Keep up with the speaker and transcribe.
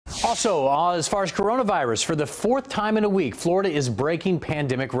Also, as far as coronavirus, for the fourth time in a week, Florida is breaking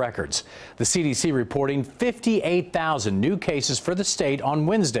pandemic records. The CDC reporting 58,000 new cases for the state on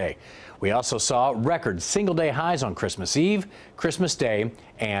Wednesday. We also saw record single-day highs on Christmas Eve, Christmas Day,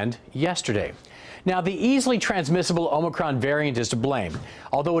 and yesterday. Now, the easily transmissible Omicron variant is to blame.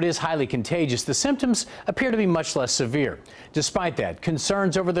 Although it is highly contagious, the symptoms appear to be much less severe. Despite that,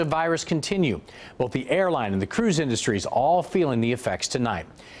 concerns over the virus continue. Both the airline and the cruise industries all feeling the effects tonight.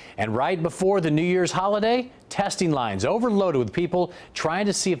 And right before the New Year's holiday, testing lines overloaded with people trying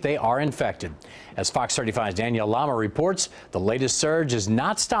to see if they are infected. As Fox 35's Danielle Lama reports, the latest surge is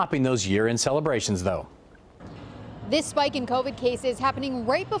not stopping those year-end celebrations, though. This spike in COVID cases happening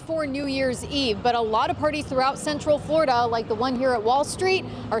right before New Year's Eve, but a lot of parties throughout Central Florida, like the one here at Wall Street,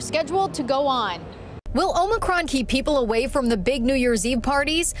 are scheduled to go on. Will Omicron keep people away from the big New Year's Eve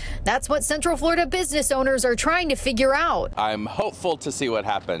parties? That's what Central Florida business owners are trying to figure out. I'm hopeful to see what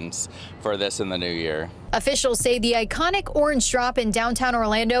happens for this in the new year. Officials say the iconic orange drop in downtown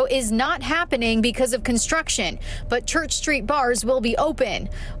Orlando is not happening because of construction, but Church Street bars will be open.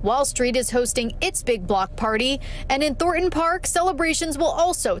 Wall Street is hosting its big block party, and in Thornton Park, celebrations will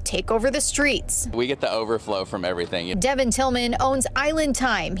also take over the streets. We get the overflow from everything. Devin Tillman owns Island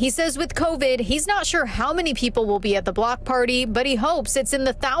Time. He says with COVID, he's not sure how many people will be at the block party, but he hopes it's in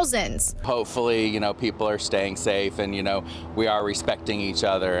the thousands. Hopefully, people are staying safe and, we are respecting each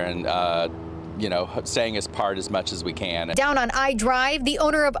other and, staying apart as much as we can. Down on I-Drive, the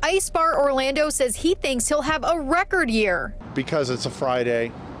owner of Ice Bar Orlando says he thinks he'll have a record year. Because it's a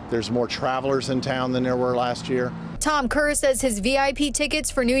Friday, there's more travelers in town than there were last year. Tom Kerr says his VIP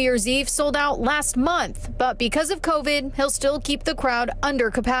tickets for New Year's Eve sold out last month, but because of COVID, he'll still keep the crowd under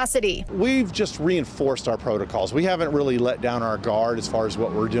capacity. We've just reinforced our protocols. We haven't really let down our guard as far as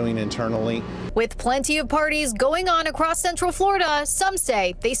what we're doing internally. With plenty of parties going on across Central Florida, some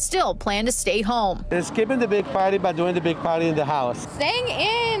say they still plan to stay home. They're skipping the big party by doing the big party in the house. Staying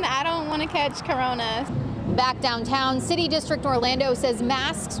in, I don't want to catch corona. Back downtown, City District Orlando says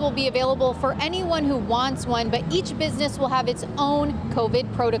masks will be available for anyone who wants one, but each business will have its own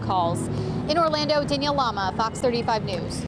COVID protocols. In Orlando, Danielle Lama, Fox 35 News.